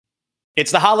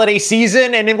It's the holiday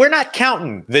season, and we're not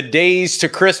counting the days to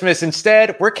Christmas.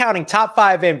 Instead, we're counting top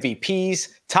 5 MVPs,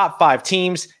 top 5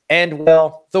 teams, and,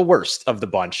 well, the worst of the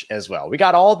bunch as well. We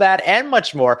got all that and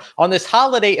much more on this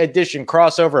holiday edition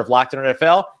crossover of Locked On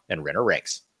NFL and Renner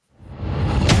Ranks.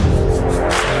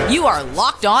 You are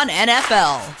Locked On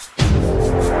NFL,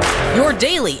 your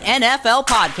daily NFL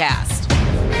podcast.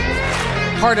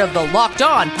 Part of the Locked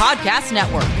On Podcast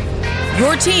Network,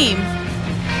 your team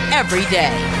every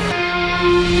day.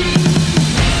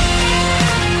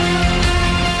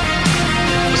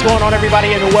 What's going on, everybody,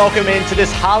 and welcome into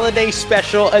this holiday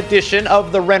special edition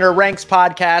of the Renner Ranks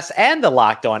podcast and the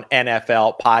Locked On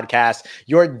NFL podcast,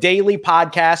 your daily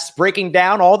podcast breaking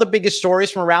down all the biggest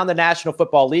stories from around the National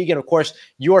Football League, and of course,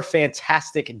 your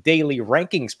fantastic daily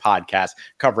rankings podcast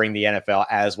covering the NFL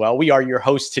as well. We are your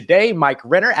hosts today, Mike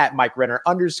Renner at Mike Renner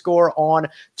 _ on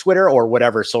Twitter or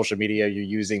whatever social media you're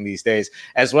using these days,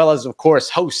 as well as, of course,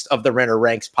 host of the Renner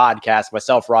Ranks podcast,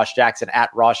 myself, Ross Jackson at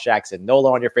Ross Jackson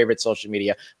Nola on your favorite social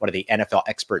media. One of the NFL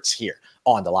experts here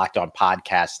on the Locked On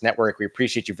Podcast Network. We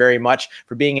appreciate you very much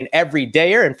for being an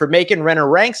everydayer and for making Renner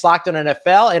Ranks, Locked On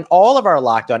NFL, and all of our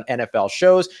Locked On NFL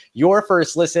shows your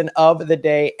first listen of the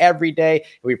day every day.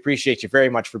 We appreciate you very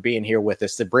much for being here with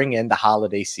us to bring in the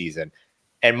holiday season.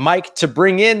 And Mike, to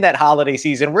bring in that holiday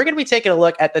season, we're going to be taking a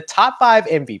look at the top 5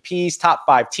 MVPs, top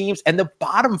 5 teams, and the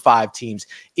bottom 5 teams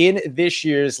in this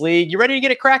year's league. You ready to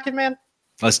get it cracking, man?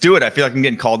 Let's do it. I feel like I'm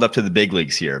getting called up to the big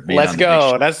leagues here. Let's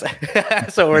go. That's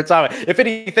what we're talking about. If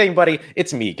anything, buddy,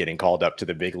 it's me getting called up to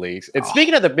the big leagues. And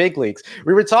speaking of the big leagues,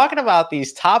 we were talking about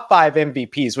these top 5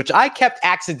 MVPs, which I kept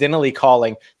accidentally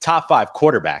calling top 5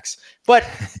 quarterbacks, but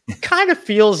kind of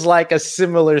feels like a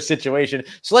similar situation.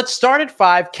 So let's start at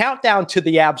 5, count down to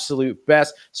the absolute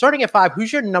best. Starting at 5,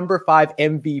 who's your number 5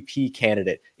 MVP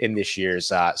candidate in this year's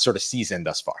sort of season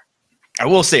thus far? I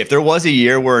will say, if there was a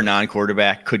year where a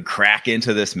non-quarterback could crack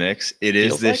into this mix, it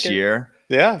is this year.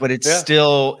 Yeah. But it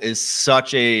still is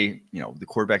such a, the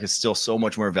quarterback is still so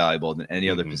much more valuable than any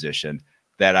other position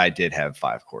that I did have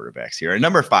 5 quarterbacks here. And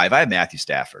number 5, I have Matthew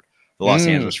Stafford, the Los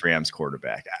Angeles Rams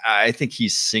quarterback. I think he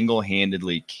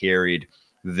single-handedly carried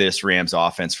this Rams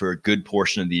offense for a good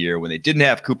portion of the year when they didn't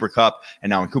have Cooper Kupp. And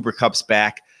now when Cooper Kupp's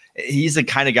back, he's the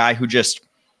kind of guy who just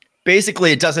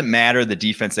basically, it doesn't matter the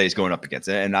defense that he's going up against.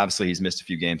 And obviously, he's missed a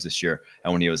few games this year.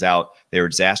 And when he was out, they were a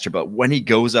disaster. But when he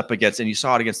goes up against, and you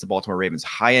saw it against the Baltimore Ravens,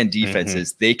 high-end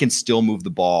defenses, they can still move the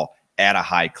ball at a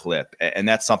high clip. And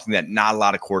that's something that not a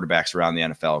lot of quarterbacks around the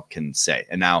NFL can say.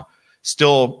 And now,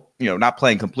 still, not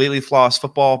playing completely flawless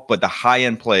football, but the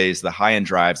high-end plays, the high-end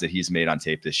drives that he's made on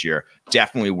tape this year,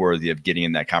 definitely worthy of getting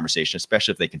in that conversation,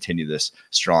 especially if they continue this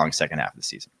strong second half of the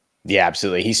season. Yeah,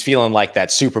 absolutely. He's feeling like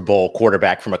that Super Bowl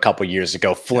quarterback from a couple years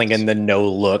ago, flinging the no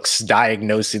looks,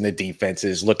 diagnosing the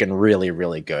defenses, looking really,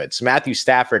 really good. So Matthew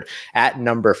Stafford at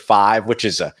number 5, which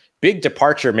is a big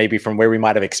departure maybe from where we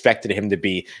might have expected him to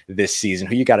be this season.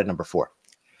 Who you got at number 4?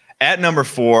 At number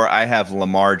 4, I have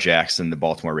Lamar Jackson, the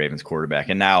Baltimore Ravens quarterback.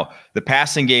 And now the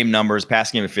passing game numbers,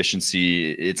 passing game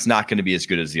efficiency, it's not going to be as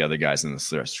good as the other guys in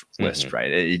this list,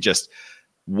 right? It just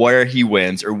where he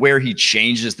wins or where he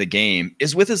changes the game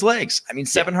is with his legs. I mean,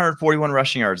 741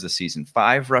 rushing yards this season,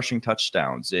 5 rushing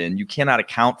touchdowns, and you cannot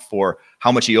account for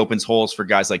how much he opens holes for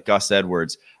guys like Gus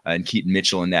Edwards and Keaton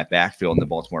Mitchell in that backfield in the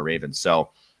Baltimore Ravens.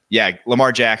 So, yeah,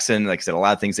 Lamar Jackson, like I said, a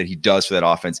lot of things that he does for that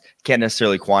offense can't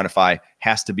necessarily quantify,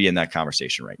 has to be in that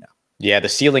conversation right now. Yeah, the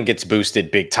ceiling gets boosted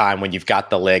big time when you've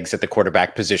got the legs at the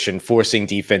quarterback position, forcing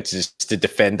defenses to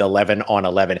defend 11 on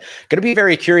 11. Going to be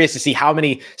very curious to see how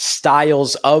many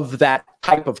styles of that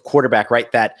type of quarterback,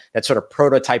 right? That sort of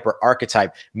prototype or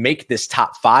archetype make this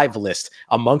top 5 list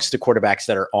amongst the quarterbacks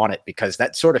that are on it, because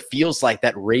that sort of feels like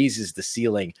that raises the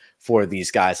ceiling for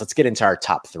these guys. Let's get into our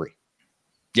top 3.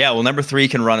 Yeah, well, number 3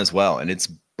 can run as well, and it's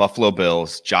Buffalo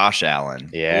Bills, Josh Allen,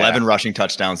 11 rushing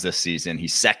touchdowns this season.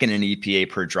 He's second in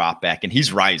EPA per dropback, and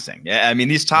he's rising. Yeah, I mean,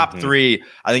 these top 3,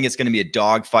 I think it's going to be a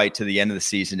dogfight to the end of the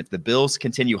season if the Bills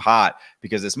continue hot,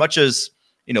 because as much as,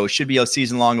 it should be a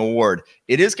season-long award,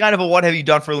 it is kind of a what have you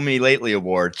done for me lately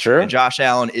award. Sure. And Josh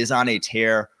Allen is on a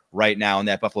tear right now, and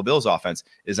that Buffalo Bills offense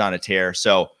is on a tear.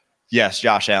 So, yes,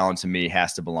 Josh Allen to me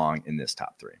has to belong in this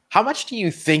top 3. How much do you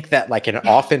think that like an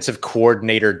offensive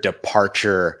coordinator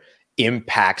departure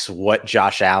impacts what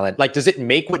Josh Allen, like, does it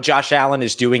make what Josh Allen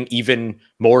is doing even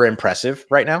more impressive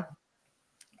right now?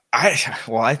 I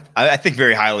think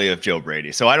very highly of Joe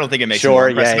Brady, so I don't think it makes him more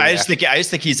impressive. Yeah. I just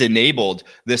think he's enabled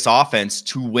this offense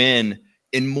to win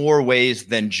in more ways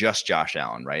than just Josh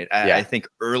Allen, right? I think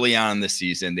early on in the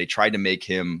season they tried to make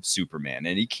him Superman,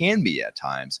 and he can be at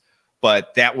times,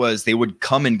 but they would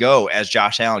come and go as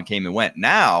Josh Allen came and went.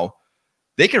 Now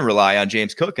they can rely on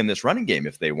James Cook in this running game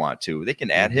if they want to. They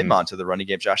can add him onto the running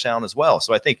game, Josh Allen as well.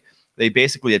 So I think they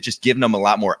basically have just given them a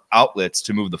lot more outlets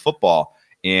to move the football,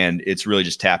 and it's really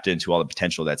just tapped into all the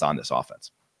potential that's on this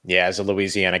offense. Yeah, as a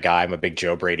Louisiana guy, I'm a big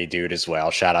Joe Brady dude as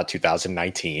well. Shout out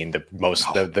 2019,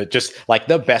 just like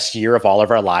the best year of all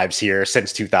of our lives here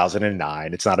since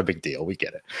 2009. It's not a big deal. We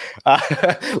get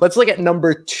it. Let's look at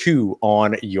number 2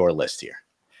 on your list here.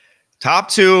 Top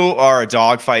 2 are a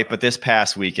dogfight, but this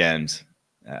past weekend,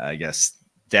 I guess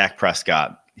Dak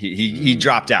Prescott, he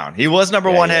dropped down. He was number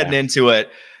 1 heading into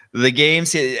it. The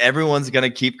games, everyone's going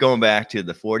to keep going back to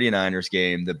the 49ers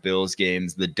game, the Bills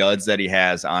games, the duds that he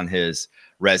has on his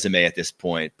resume at this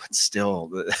point. But still,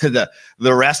 the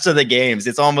rest of the games,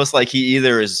 it's almost like he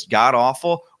either is god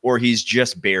awful or he's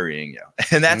just burying you.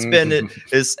 And that's been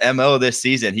his MO this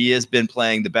season. He has been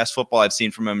playing the best football I've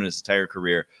seen from him in his entire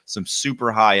career. Some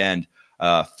super high-end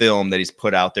film that he's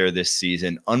put out there this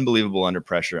season. Unbelievable under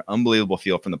pressure, unbelievable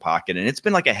feel from the pocket. And it's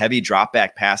been like a heavy drop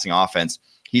back passing offense.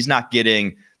 He's not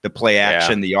getting the play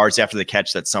action, the yards after the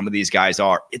catch that some of these guys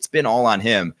are. It's been all on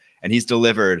him, and he's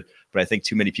delivered. But I think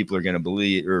too many people are going to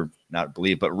believe, or not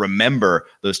believe, but remember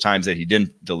those times that he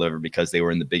didn't deliver because they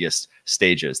were in the biggest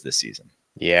stages this season.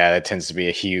 Yeah, that tends to be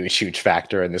a huge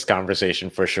factor in this conversation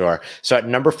for sure. So at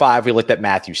number 5, we looked at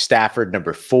Matthew Stafford.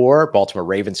 Number 4, Baltimore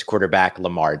Ravens quarterback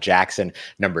Lamar Jackson.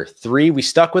 Number 3, we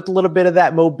stuck with a little bit of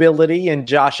that mobility and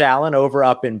Josh Allen over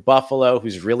up in Buffalo,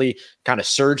 who's really kind of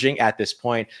surging at this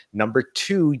point. Number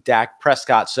 2, Dak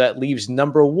Prescott. So that leaves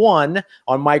number 1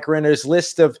 on Mike Renner's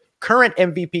list of current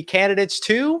MVP candidates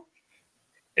too.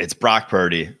 It's Brock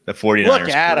Purdy, the 49ers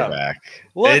quarterback.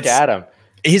 Look at him.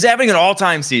 He's having an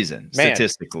all-time season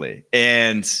statistically.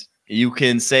 And you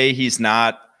can say he's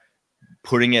not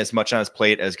putting as much on his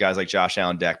plate as guys like Josh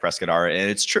Allen, Dak Prescott are. And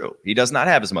it's true. He does not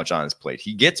have as much on his plate.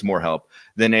 He gets more help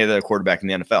than any other quarterback in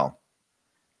the NFL.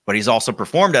 But he's also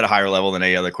performed at a higher level than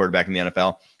any other quarterback in the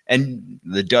NFL. And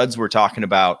the duds we're talking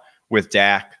about with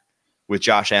Dak, with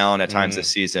Josh Allen at times this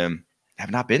season have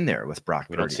not been there with Brock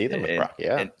Purdy. We don't see them with Brock,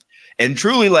 And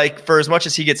truly, like, for as much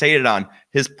as he gets hated on,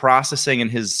 his processing and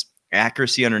his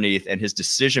accuracy underneath and his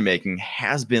decision-making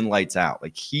has been lights out.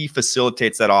 Like, he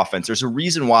facilitates that offense. There's a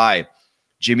reason why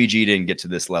Jimmy G didn't get to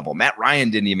this level. Matt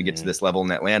Ryan didn't even get to this level in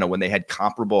Atlanta when they had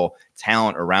comparable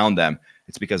talent around them.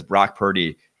 It's because Brock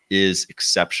Purdy is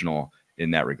exceptional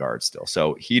in that regard still.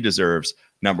 So he deserves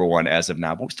number 1 as of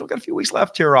now. But we still got a few weeks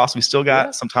left here, Ross. We still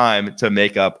got some time to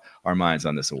make up our minds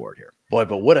on this award here. Boy,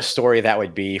 but what a story that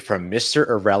would be, from Mr.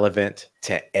 Irrelevant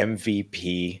to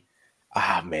MVP.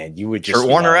 Ah, man, you would just Kurt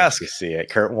Warner-esque to see it.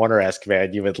 Kurt Warner-esque,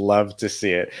 man. You would love to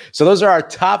see it. So those are our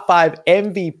top 5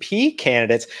 MVP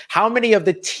candidates. How many of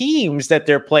the teams that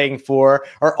they're playing for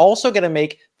are also going to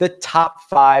make the top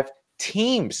 5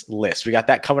 teams list? We got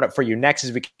that coming up for you next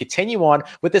as we continue on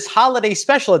with this holiday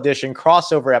special edition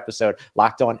crossover episode,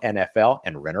 Locked On NFL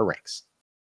and Renner Ranks.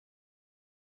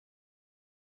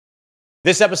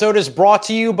 This episode is brought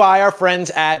to you by our friends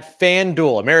at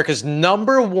FanDuel, America's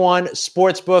 #1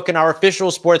 sportsbook and our official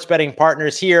sports betting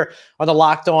partners here on the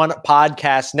Locked On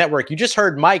Podcast Network. You just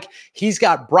heard Mike. He's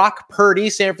got Brock Purdy,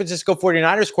 San Francisco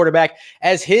 49ers quarterback,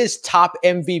 as his top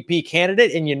MVP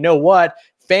candidate. And you know what?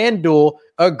 FanDuel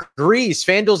agrees.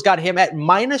 FanDuel's got him at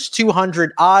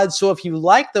 -200 odds. So if you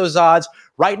like those odds,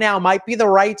 right now might be the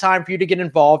right time for you to get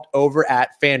involved over at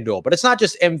FanDuel. But it's not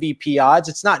just MVP odds.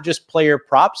 It's not just player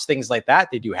props, things like that.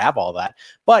 They do have all that.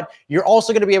 But you're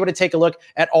also going to be able to take a look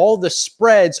at all the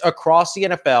spreads across the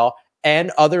NFL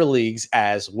and other leagues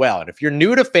as well. And if you're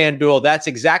new to FanDuel, that's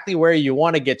exactly where you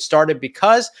want to get started,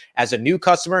 because as a new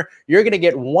customer, you're going to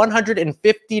get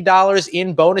 $150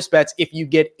 in bonus bets if you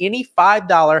get any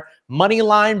 $5 money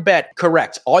line bet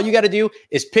correct. All you got to do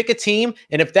is pick a team,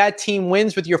 and if that team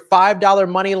wins with your $5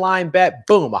 money line bet,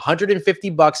 boom,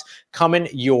 $150 coming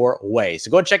your way. So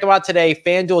go and check them out today,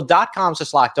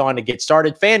 FanDuel.com/lockedon to get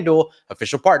started. FanDuel,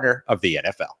 official partner of the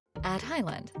NFL. At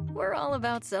Highland, we're all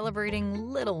about celebrating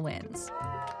little wins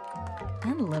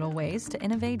and little ways to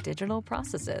innovate digital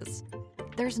processes.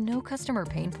 There's no customer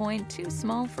pain point too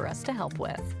small for us to help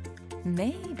with.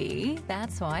 Maybe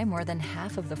that's why more than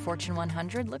half of the Fortune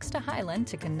 100 looks to Highland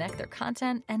to connect their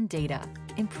content and data,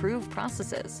 improve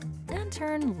processes, and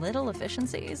turn little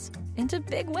efficiencies into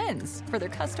big wins for their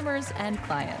customers and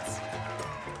clients.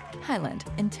 Highland,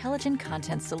 intelligent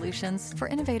content solutions for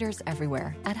innovators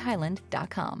everywhere at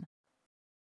highland.com.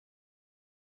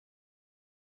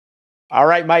 All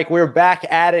right, Mike, we're back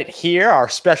at it here. Our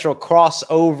special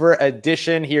crossover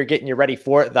edition here, getting you ready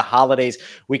for the holidays.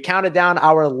 We counted down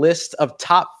our list of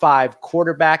top 5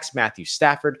 quarterbacks: Matthew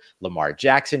Stafford, Lamar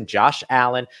Jackson, Josh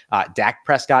Allen, Dak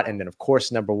Prescott, and then, of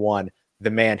course, number 1,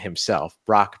 the man himself,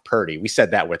 Brock Purdy. We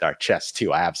said that with our chest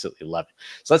too. I absolutely love it.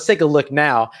 So let's take a look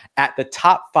now at the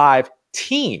top 5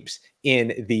 teams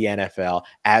in the NFL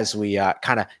as we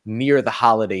kind of near the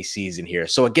holiday season here.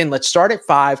 So again, let's start at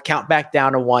 5, count back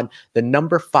down to 1. The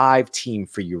number 5 team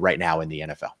for you right now in the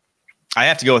NFL. I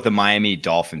have to go with the Miami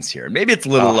Dolphins here. Maybe it's a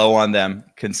little low on them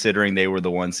considering they were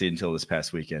the 1 seed until this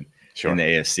past weekend in the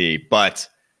AFC, but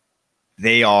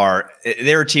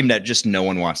they're a team that just no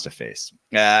one wants to face.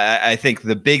 I think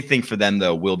the big thing for them,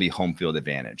 though, will be home field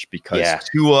advantage because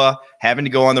Tua having to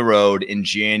go on the road in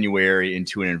January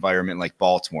into an environment like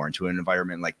Baltimore, into an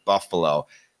environment like Buffalo,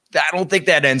 I don't think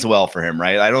that ends well for him,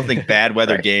 right? I don't think bad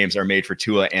weather games are made for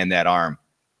Tua and that arm,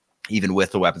 even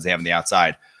with the weapons they have on the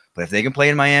outside. But if they can play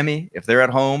in Miami, if they're at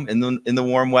home in the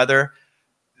warm weather,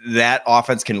 that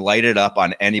offense can light it up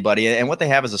on anybody. And what they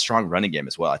have is a strong running game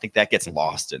as well. I think that gets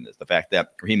lost in this. The fact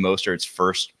that Raheem Mostert's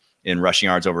first in rushing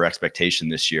yards over expectation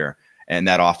this year, and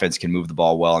that offense can move the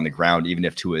ball well on the ground, even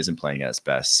if Tua isn't playing at his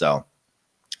best. So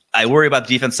I worry about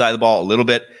the defense side of the ball a little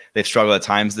bit. They've struggled at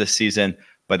times this season,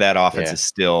 but that offense is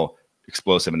still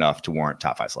explosive enough to warrant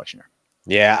top 5 selection here.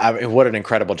 Yeah, what an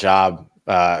incredible job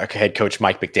head coach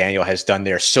Mike McDaniel has done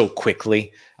there so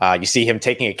quickly. You see him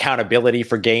taking accountability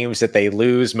for games that they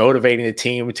lose, motivating the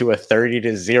team to a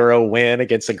 30-0 win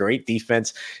against a great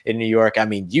defense in New York. I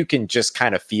mean, you can just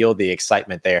kind of feel the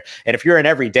excitement there. And if you're an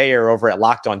everydayer over at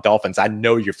Locked On Dolphins, I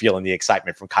know you're feeling the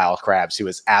excitement from Kyle Krabs, who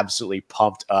is absolutely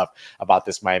pumped up about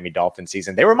this Miami Dolphins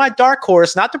season. They were my dark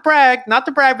horse, not to brag,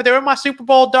 but they were my Super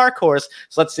Bowl dark horse.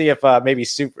 So let's see if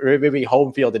maybe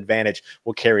home field advantage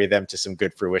will carry them to some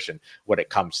good fruition when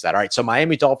it comes to that. All right, so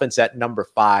Miami Dolphins at number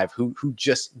 5, who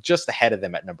just ahead of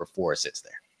them at number 4 sits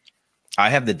there. I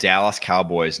have the Dallas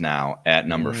Cowboys now at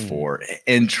number 4.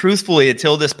 And truthfully,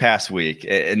 until this past week,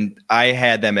 and I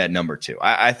had them at number 2.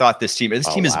 I thought this team is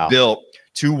built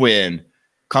to win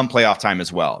come playoff time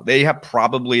as well. They have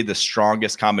probably the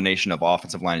strongest combination of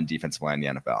offensive line and defensive line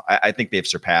in the NFL. I think they've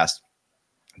surpassed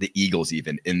the Eagles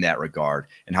even in that regard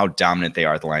and how dominant they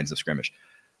are at the lines of scrimmage.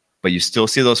 But you still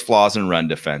see those flaws in run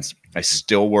defense. I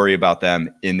still worry about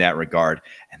them in that regard.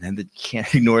 And then you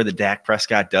can't ignore the Dak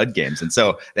Prescott dud games. And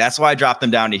so that's why I dropped them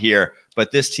down to here.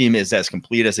 But this team is as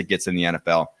complete as it gets in the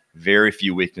NFL. Very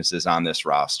few weaknesses on this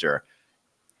roster.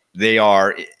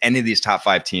 Any of these top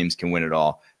 5 teams can win it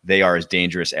all. They are as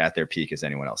dangerous at their peak as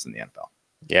anyone else in the NFL.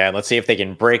 Yeah, and let's see if they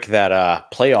can break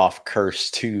that playoff curse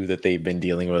too that they've been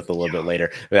dealing with a little bit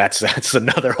later. That's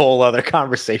another whole other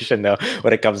conversation though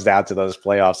when it comes down to those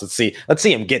playoffs. Let's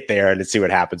see them get there and let's see what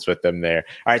happens with them there.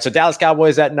 All right, so Dallas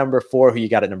Cowboys at number 4. Who you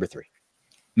got at number 3?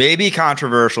 Maybe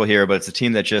controversial here, but it's a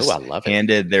team that just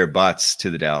handed their butts to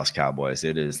the Dallas Cowboys.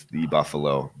 It is the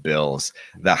Buffalo Bills,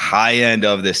 the high end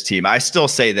of this team. I still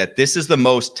say that this is the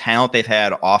most talent they've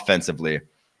had offensively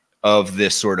of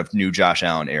this sort of new Josh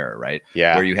Allen era, right?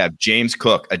 Yeah. Where you have James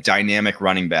Cook, a dynamic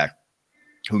running back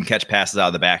who can catch passes out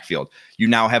of the backfield. You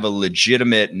now have a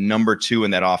legitimate number 2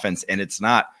 in that offense, and it's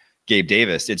not Gabe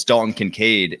Davis. It's Dalton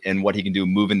Kincaid and what he can do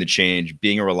moving the change,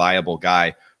 being a reliable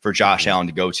guy for Josh Allen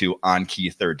to go to on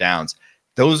key third downs.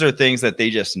 Those are things that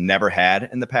they just never had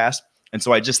in the past. And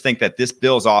so I just think that this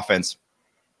Bills offense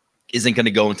isn't going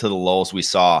to go into the lulls we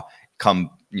saw come,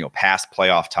 past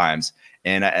playoff times.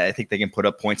 And I think they can put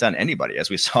up points on anybody, as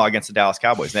we saw against the Dallas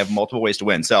Cowboys. They have multiple ways to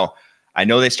win. So I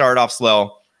know they started off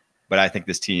slow, but I think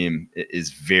this team is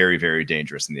very, very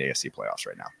dangerous in the AFC playoffs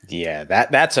right now. Yeah,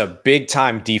 that's a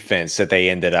big-time defense that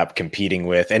they ended up competing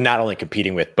with, and not only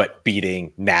competing with, but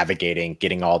beating, navigating,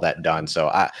 getting all that done. So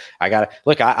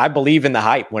I believe in the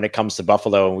hype when it comes to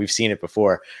Buffalo, and we've seen it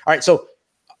before. All right, so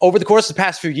over the course of the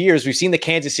past few years, we've seen the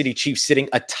Kansas City Chiefs sitting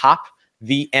atop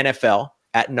the NFL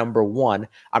at number 1.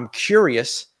 I'm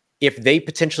curious if they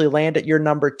potentially land at your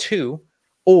number 2,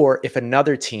 or if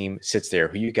another team sits there.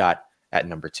 Who you got at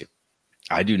number 2?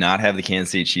 I do not have the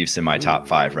Kansas City Chiefs in my top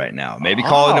 5 right now. Maybe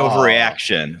call it an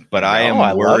overreaction, but I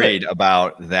am worried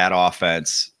about that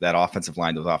offense, that offensive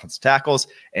line, those offensive tackles.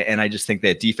 And I just think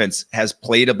that defense has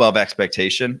played above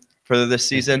expectation for this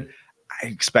season. I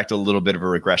expect a little bit of a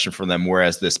regression from them,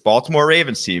 whereas this Baltimore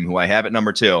Ravens team, who I have at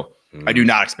number 2, I do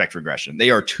not expect regression.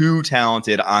 They are too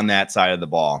talented on that side of the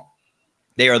ball.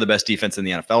 They are the best defense in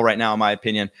the NFL right now, in my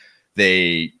opinion.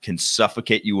 They can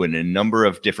suffocate you in a number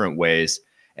of different ways,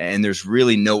 and there's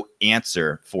really no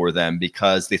answer for them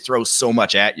because they throw so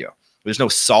much at you. There's no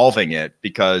solving it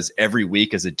because every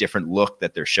week is a different look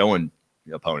that they're showing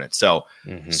the opponent. So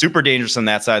super dangerous on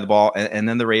that side of the ball. And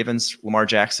then the Ravens, Lamar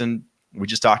Jackson, we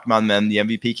just talked about them, the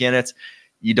MVP candidates.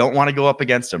 you don't want to go up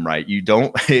against him, right? You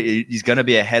don't. He's going to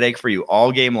be a headache for you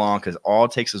all game long because all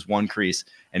it takes is one crease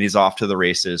and he's off to the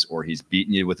races, or he's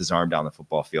beating you with his arm down the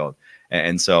football field.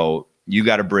 And so you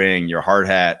got to bring your hard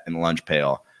hat and lunch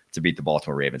pail to beat the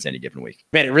Baltimore Ravens any given week.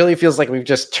 Man, it really feels like we've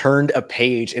just turned a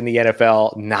page in the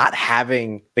NFL, not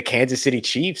having the Kansas City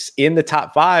Chiefs in the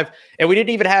top 5. And we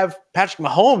didn't even have Patrick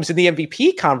Mahomes in the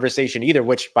MVP conversation either,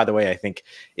 which, by the way, I think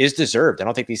is deserved. I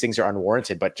don't think these things are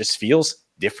unwarranted, but just feels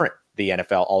different, the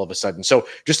NFL, all of a sudden. So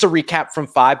just to recap from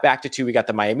 5 back to 2, we got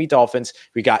the Miami Dolphins,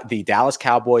 we got the Dallas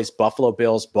Cowboys, Buffalo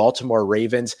Bills, Baltimore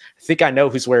Ravens. I think I know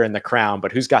who's wearing the crown,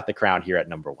 but who's got the crown here at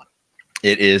number 1?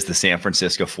 It is the San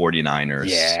Francisco 49ers.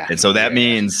 Yeah. And so that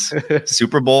means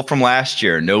Super Bowl from last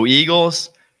year. No Eagles,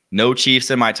 no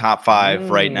Chiefs in my top 5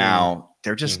 right now.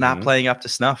 They're just not playing up to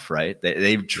snuff, right?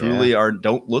 They truly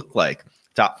don't look like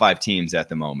top 5 teams at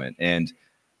the moment. And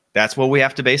that's what we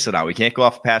have to base it on. We can't go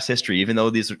off of past history, even though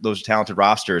those are talented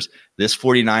rosters. This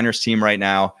 49ers team right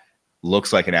now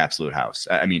looks like an absolute house.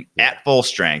 I mean, at full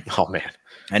strength. Oh, man.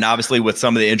 And obviously with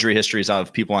some of the injury histories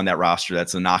of people on that roster,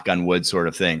 that's a knock on wood sort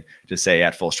of thing to say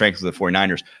at full strength with the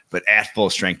 49ers. But at full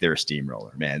strength, they're a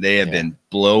steamroller, man. They have been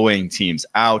blowing teams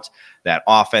out. That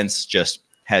offense just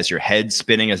has your head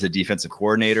spinning as a defensive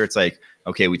coordinator. It's like,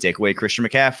 okay, we take away Christian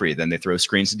McCaffrey. Then they throw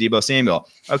screens to Deebo Samuel.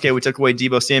 Okay, we took away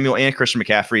Deebo Samuel and Christian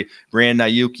McCaffrey. Brandon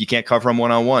Ayuk, you can't cover him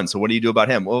one-on-one. So what do you do about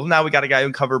him? Well, now we got a guy who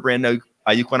can cover Brandon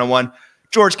Ayuk one-on-one.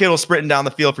 George Kittle sprinting down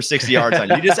the field for 60 yards on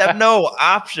you. You just have no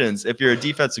options. If you're a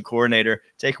defensive coordinator,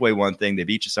 take away one thing, they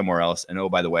beat you somewhere else. And oh,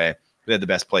 by the way, we had the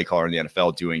best play caller in the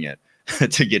NFL doing it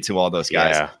to get to all those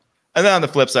guys. Yeah. And then on the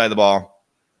flip side of the ball,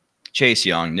 Chase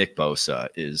Young, Nick Bosa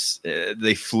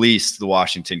they fleeced the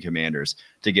Washington Commanders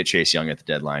to get Chase Young at the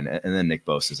deadline. And then Nick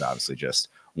Bosa is obviously just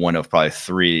one of probably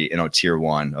 3, tier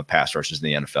 1 of pass rushers in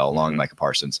the NFL, along with Micah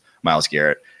Parsons, Myles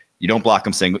Garrett. You don't block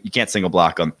him single. You can't single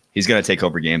block him. He's going to take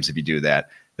over games if you do that.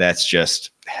 That's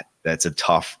a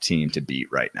tough team to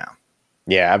beat right now.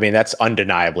 Yeah, I mean, that's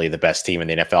undeniably the best team in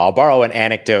the NFL. I'll borrow an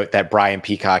anecdote that Brian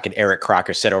Peacock and Eric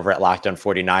Crocker said over at Locked On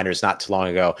 49ers not too long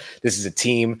ago. This is a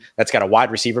team that's got a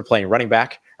wide receiver playing running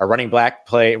back, a running back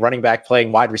playing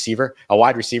wide receiver, a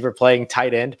wide receiver playing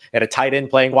tight end, and a tight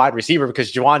end playing wide receiver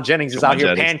because Juwan Jennings is out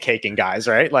here pancaking guys,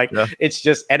 right? It's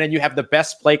just, and then you have the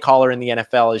best play caller in the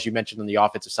NFL, as you mentioned on the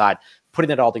offensive side,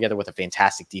 putting it all together with a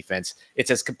fantastic defense.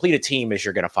 It's as complete a team as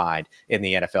you're going to find in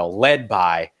the NFL, led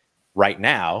by, right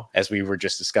now, as we were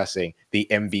just discussing, the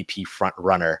MVP front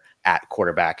runner at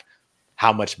quarterback.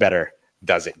 How much better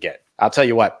does it get? I'll tell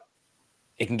you what,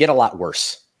 it can get a lot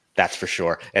worse. That's for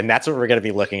sure. And that's what we're going to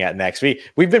be looking at next.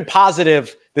 We've been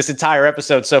positive this entire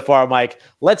episode so far, Mike.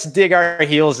 Let's dig our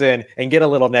heels in and get a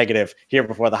little negative here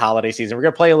before the holiday season. We're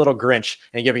going to play a little Grinch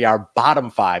and give you our bottom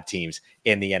 5 teams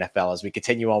in the NFL as we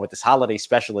continue on with this holiday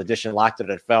special edition Locked On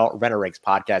NFL Renner Ranks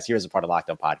podcast. Here's a part of Locked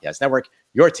On Podcast Network,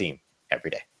 your team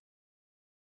every day.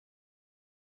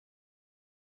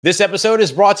 This episode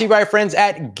is brought to you by our friends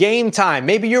at Game Time.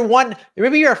 Maybe you're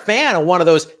a fan of one of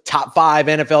those top 5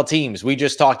 NFL teams we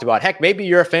just talked about. Heck, maybe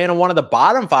you're a fan of one of the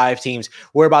bottom 5 teams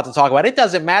we're about to talk about. It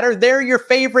doesn't matter. They're your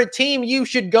favorite team. You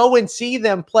should go and see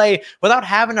them play without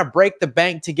having to break the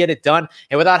bank to get it done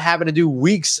and without having to do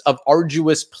weeks of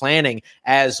arduous planning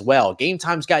as well. Game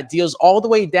Time's got deals all the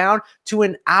way down to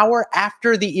an hour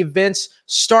after the events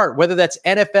start, whether that's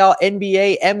NFL,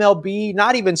 NBA, MLB,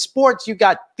 not even sports. You've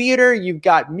got theater, you've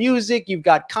got music, you've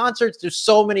got concerts. There's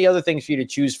so many other things for you to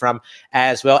choose from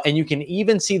as well. And you can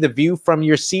even see the view from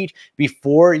your seat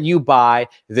before you buy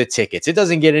the tickets. It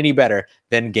doesn't get any better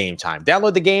than Game Time.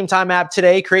 Download the Game Time app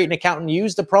today, create an account, and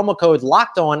use the promo code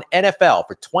LOCKEDONNFL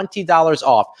for $20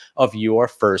 off of your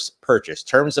first purchase.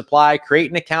 Terms apply. Create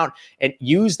an account and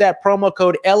use that promo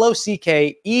code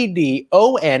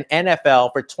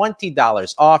LOCKEDONNFL for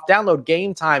 $20 off. Download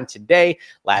Game Time today.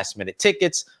 Last minute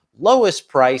tickets, lowest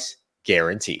price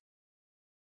guaranteed.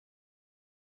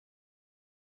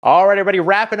 All right, everybody,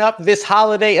 wrapping up this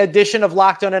holiday edition of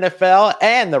Locked On NFL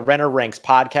and the Renner Ranks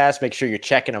podcast. Make sure you're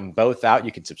checking them both out.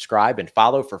 You can subscribe and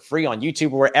follow for free on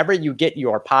YouTube or wherever you get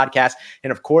your podcast.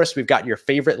 And of course, we've got your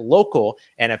favorite local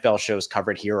NFL shows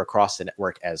covered here across the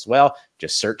network as well.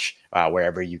 Just search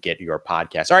wherever you get your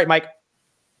podcast. All right, Mike,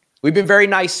 we've been very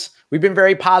nice. We've been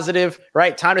very positive,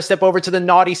 right? Time to step over to the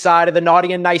naughty side of the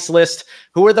naughty and nice list.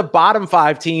 Who are the bottom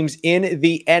 5 teams in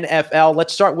the NFL?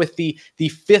 Let's start with the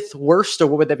 5th worst, or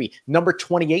what would that be? Number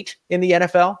 28 in the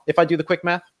NFL, if I do the quick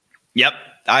math. Yep.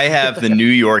 I have the New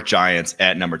York Giants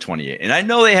at number 28. And I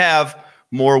know they have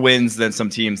more wins than some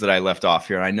teams that I left off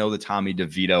here. I know the Tommy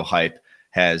DeVito hype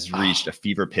has reached a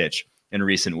fever pitch in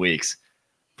recent weeks,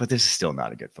 but this is still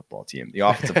not a good football team. The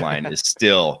offensive line is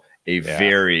still a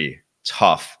very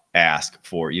tough ask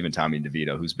for even Tommy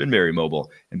DeVito, who's been very mobile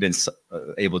and been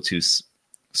able to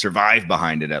survive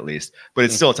behind it at least. But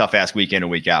it's still a tough ask week in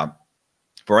and week out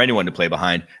for anyone to play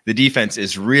behind. The defense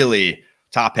is really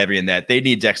top heavy in that they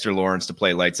need Dexter Lawrence to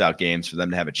play lights out games for them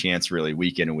to have a chance really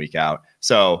week in and week out.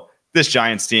 So this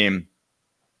Giants team,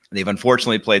 they've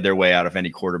unfortunately played their way out of any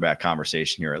quarterback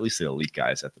conversation here, at least the elite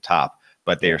guys at the top,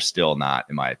 but they are still not,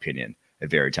 in my opinion, a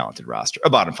very talented roster, a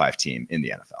bottom 5 team in the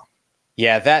NFL.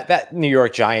 Yeah, that New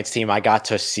York Giants team I got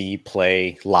to see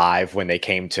play live when they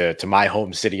came to my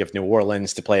home city of New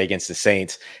Orleans to play against the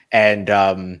Saints, and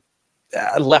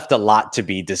left a lot to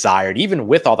be desired, even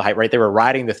with all the hype, right? They were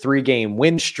riding the 3-game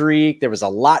win streak. There was a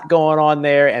lot going on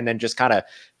there, and then just kind of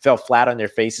fell flat on their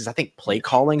faces. I think play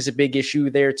calling is a big issue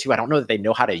there too. I don't know that they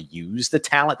know how to use the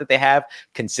talent that they have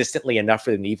consistently enough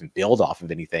for them to even build off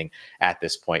of anything at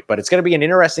this point. But it's going to be an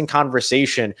interesting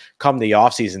conversation come the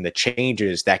offseason, the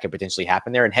changes that could potentially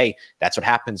happen there. And hey, that's what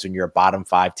happens when you're a bottom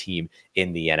 5 team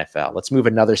in the NFL. Let's move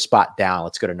another spot down.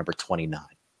 Let's go to number 29.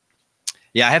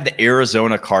 Yeah, I have the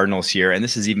Arizona Cardinals here, and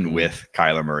this is even with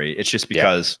Kyler Murray. It's just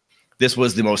because this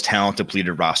was the most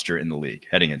talent-depleted roster in the league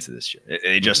heading into this year.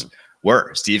 They just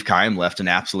were. Steve Keim left an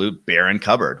absolute barren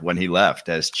cupboard when he left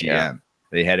as GM. Yeah.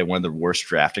 They had one of the worst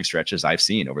drafting stretches I've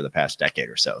seen over the past decade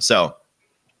or so. So,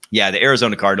 yeah, the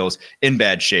Arizona Cardinals in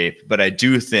bad shape, but I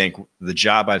do think the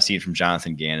job I've seen from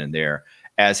Jonathan Gannon there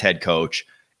as head coach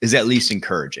is at least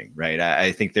encouraging, right?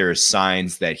 I think there are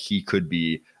signs that he could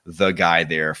be the guy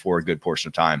there for a good portion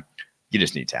of time. You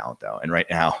just need talent, though. And right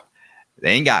now,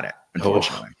 they ain't got it,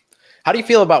 unfortunately. How do you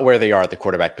feel about where they are at the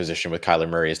quarterback position with Kyler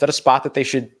Murray? Is that a spot that they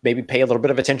should maybe pay a little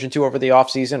bit of attention to over the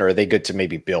offseason, or are they good to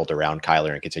maybe build around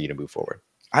Kyler and continue to move forward?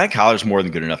 I think Kyler's more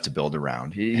than good enough to build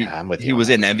around. I'm with you. He was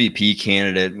an MVP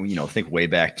candidate, think way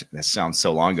back. That sounds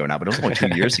so long ago now, but it was only 2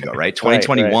 years ago, right?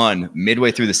 2021, right.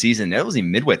 Midway through the season. It wasn't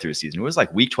even midway through the season. It was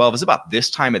like week 12. It was about this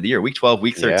time of the year. Week 12,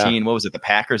 week 13. Yeah. What was it? The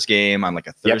Packers game on like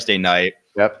a Thursday night.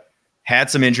 Yep. Had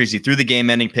some injuries. He threw the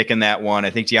game-ending pick in that one. I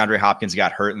think DeAndre Hopkins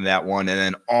got hurt in that one. And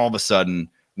then all of a sudden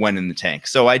went in the tank.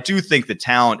 So I do think the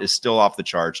talent is still off the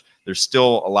charts. There's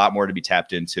still a lot more to be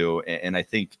tapped into. And I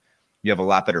think you have a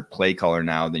lot better play caller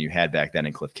now than you had back then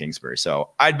in Cliff Kingsbury. So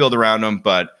I'd build around him,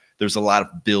 but there's a lot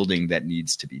of building that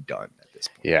needs to be done at this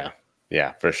point.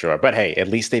 Yeah, for sure. But hey, at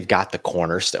least they've got the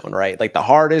cornerstone, right? Like the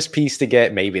hardest piece to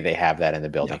get, maybe they have that in the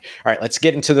building. Yeah. All right, let's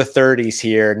get into the 30s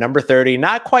here. Number 30,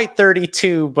 not quite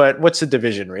 32, but what's the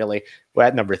division really? Well,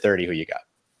 at number 30, who you got?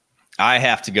 I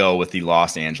have to go with the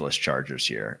Los Angeles Chargers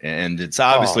here. And it's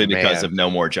obviously because of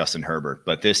no more Justin Herbert,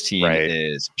 but this team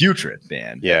is putrid,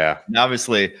 man. Yeah. And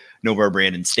obviously no more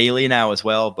Brandon Staley now as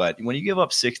well. But when you give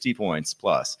up 60 points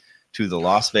plus to the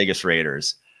Las Vegas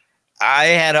Raiders,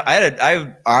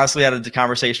 I honestly had a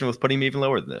conversation with putting me even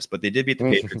lower than this, but they did beat the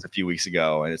Patriots a few weeks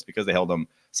ago, and it's because they held them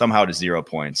somehow to 0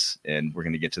 points. And we're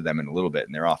going to get to them in a little bit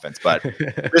in their offense. But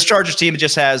this Chargers team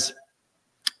just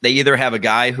they either have a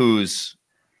guy who's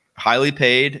highly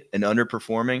paid and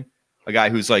underperforming, a guy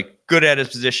who's like good at his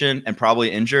position and probably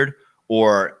injured,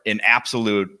 or an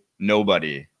absolute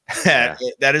nobody. Yeah.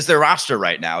 That is their roster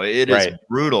right now. It is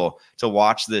brutal to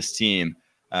watch this team.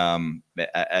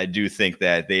 I do think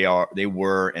that they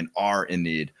were and are in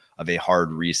need of a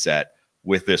hard reset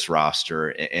with this roster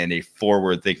and a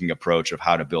forward-thinking approach of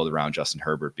how to build around Justin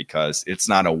Herbert, because it's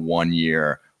not a 1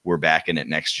 year, we're back in it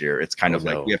next year. It's kind of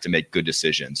like we have to make good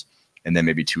decisions. And then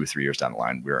maybe 2 or 3 years down the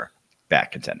line, we're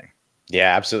back contending.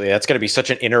 Yeah, absolutely. That's going to be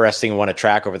such an interesting one to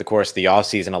track over the course of the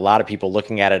offseason. A lot of people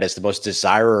looking at it as the most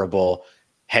desirable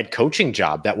head coaching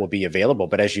job that will be available.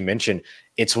 But as you mentioned,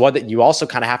 it's one that you also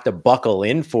kind of have to buckle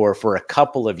in for a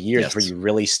couple of years where you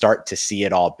really start to see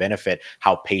it all benefit.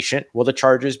 How patient will the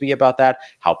Chargers be about that?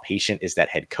 How patient is that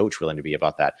head coach willing to be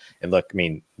about that? And look, I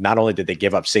mean, not only did they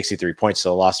give up 63 points to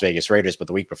the Las Vegas Raiders, but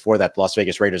the week before that, the Las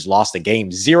Vegas Raiders lost the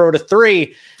game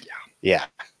 0-3. Yeah.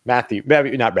 Not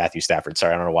Matthew Stafford.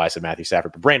 Sorry, I don't know why I said Matthew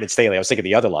Stafford, but Brandon Staley. I was thinking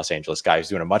the other Los Angeles guy who's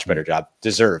doing a much better job,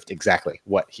 deserved exactly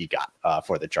what he got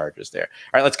for the Chargers there.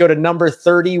 All right, let's go to number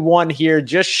 31 here,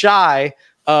 just shy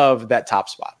of that top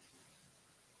spot.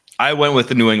 I went with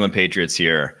the New England Patriots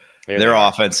here. Their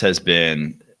offense has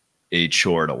been a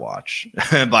chore to watch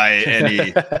by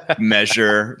any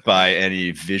measure, by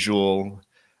any visual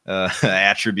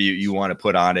attribute you want to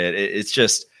put on it. It's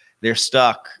just they're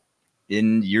stuck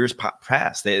in years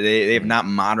past. They have not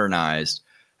modernized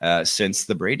since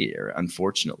the Brady era,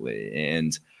 unfortunately.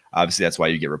 And obviously that's why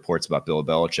you get reports about Bill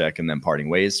Belichick and them parting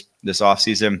ways this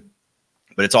offseason.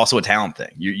 But it's also a talent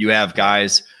thing. You have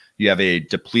guys, you have a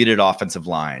depleted offensive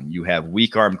line. You have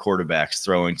weak arm quarterbacks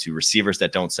throwing to receivers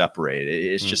that don't separate.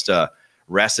 It's just a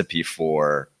recipe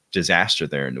for disaster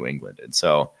there in New England. And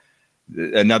so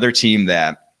another team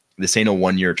that this ain't a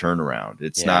 1 year turnaround.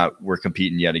 It's not, we're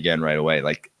competing yet again right away.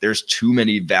 Like there's too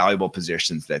many valuable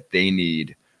positions that they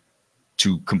need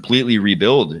to completely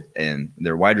rebuild in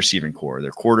their wide receiving core,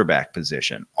 their quarterback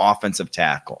position, offensive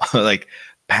tackle, like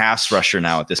pass rusher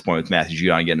now at this point with Matthew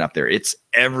Judon getting up there. It's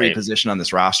every position on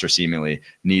this roster seemingly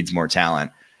needs more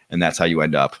talent. And that's how you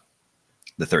end up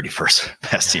the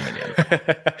 31st best team in the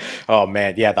NFL. Oh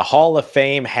man, yeah, the Hall of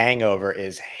Fame hangover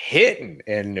is hitting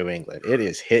in New England. It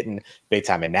is hitting big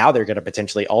time, and now they're going to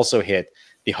potentially also hit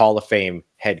the Hall of Fame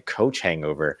head coach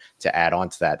hangover to add on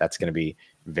to that. That's going to be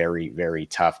very, very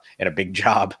tough and a big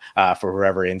job for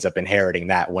whoever ends up inheriting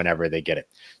that whenever they get it.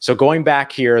 So going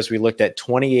back here, as we looked at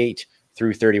 28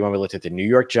 through 31, we looked at the New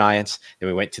York Giants.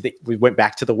 Then we went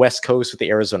back to the West Coast with the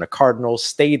Arizona Cardinals,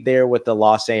 stayed there with the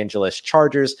Los Angeles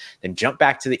Chargers, then jumped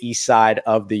back to the east side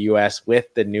of the U.S. with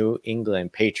the New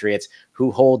England Patriots, who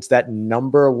holds that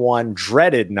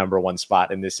dreaded number one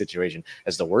spot in this situation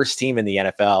as the worst team in the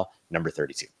NFL, number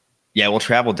 32. Yeah, we'll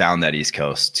travel down that East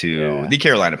Coast to the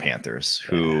Carolina Panthers,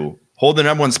 who hold the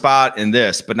number one spot in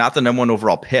this, but not the number one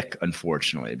overall pick,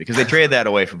 unfortunately, because they traded that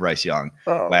away for Bryce Young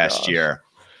last year.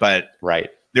 But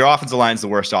their offensive line is the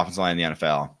worst offensive line in the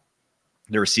NFL.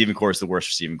 Their receiving core is the worst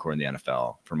receiving core in the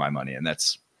NFL, for my money. And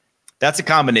that's a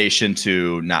combination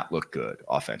to not look good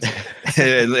offensively,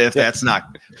 if that's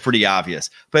not pretty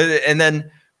obvious. And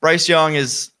then Bryce Young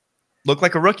looked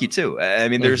like a rookie too. I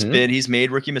mean, he's made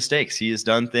rookie mistakes. He has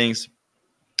done things.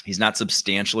 He's not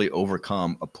substantially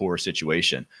overcome a poor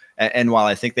situation. And while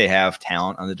I think they have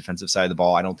talent on the defensive side of the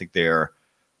ball, I don't think they're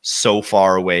so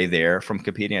far away there from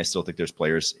competing. I still think there's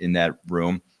players in that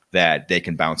room that they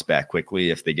can bounce back quickly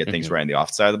if they get things right on the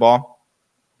offensive side of the ball.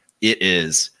 It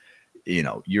is,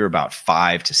 you're about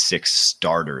 5 to 6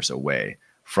 starters away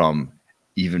from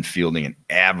even fielding an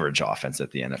average offense at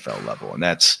the NFL level. And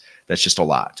that's just a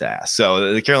lot to ask.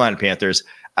 So the Carolina Panthers,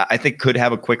 I think, could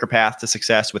have a quicker path to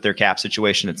success with their cap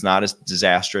situation. It's not as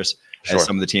disastrous as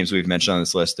some of the teams we've mentioned on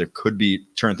this list. There could be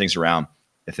turn things around.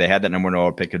 If they had that number one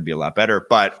overall pick, it could be a lot better,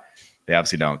 but they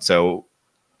obviously don't. So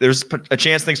there's a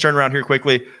chance things turn around here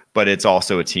quickly, but it's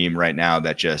also a team right now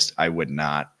that I would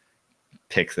not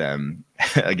pick them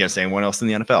against anyone else in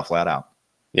the NFL, flat out.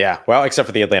 Yeah, well, except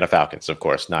for the Atlanta Falcons, of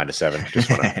course,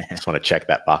 9-7. Just want to check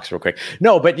that box real quick.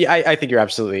 No, but yeah, I think you're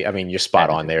absolutely. I mean, you're spot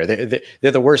on there.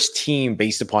 They're the worst team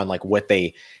based upon like what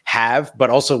they have, but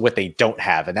also what they don't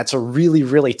have, and that's a really,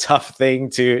 really tough thing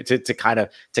to kind of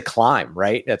climb.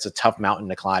 Right, that's a tough mountain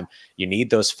to climb. You need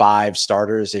those 5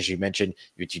 starters, as you mentioned,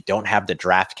 but you don't have the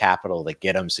draft capital to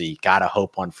get them, so you got to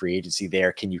hope on free agency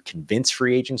there. Can you convince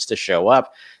free agents to show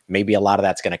up? Maybe a lot of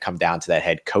that's going to come down to that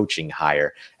head coaching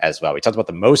hire as well. We talked about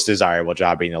the most desirable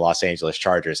job being the Los Angeles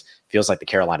Chargers. Feels like the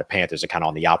Carolina Panthers are kind of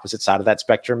on the opposite side of that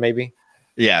spectrum, maybe.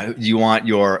 Yeah, you want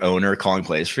your owner calling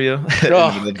plays for you?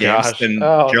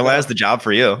 Carolina has the job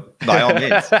for you, by all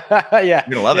means. Yeah, you're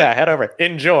gonna love it. Yeah, head over,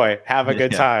 enjoy, have a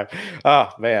good time. Oh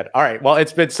man, all right. Well,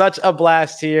 it's been such a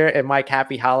blast here, and Mike,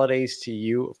 happy holidays to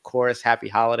you. Of course, happy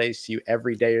holidays to you,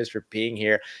 everydayers, for being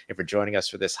here and for joining us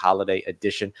for this holiday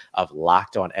edition of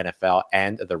Locked On NFL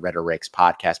and the Renner Rakes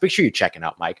podcast. Make sure you're checking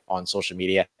out Mike on social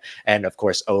media, and of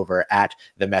course over at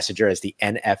the Messenger as the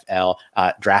NFL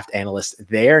draft analyst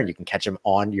there, and you can catch him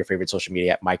on your favorite social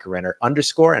media at Mike Renner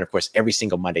 _, and of course every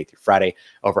single Monday through Friday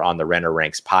over on the Renner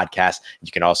Ranks podcast.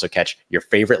 You can also catch your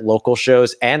favorite local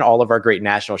shows and all of our great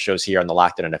national shows here on the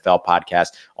Locked On NFL podcast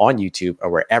on YouTube or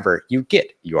wherever you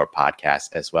get your podcasts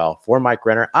as well. For Mike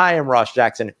Renner, I am Ross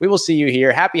Jackson. We will see you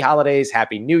here. Happy holidays,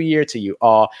 happy new year to you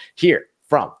all here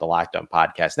from the Locked On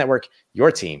Podcast Network,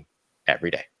 your team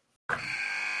every day.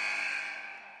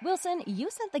 Wilson, you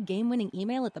sent the game-winning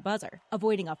email at the buzzer,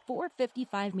 avoiding a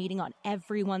 4:55 meeting on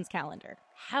everyone's calendar.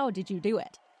 How did you do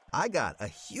it? I got a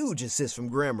huge assist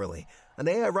from Grammarly, an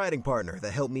AI writing partner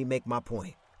that helped me make my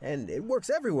point. And it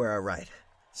works everywhere I write.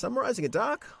 Summarizing a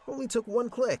doc only took 1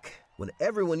 click. When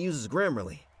everyone uses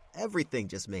Grammarly, everything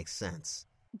just makes sense.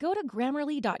 Go to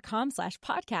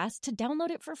Grammarly.com/podcast to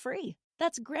download it for free.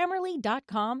 That's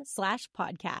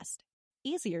Grammarly.com/podcast.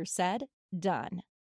 Easier said, done.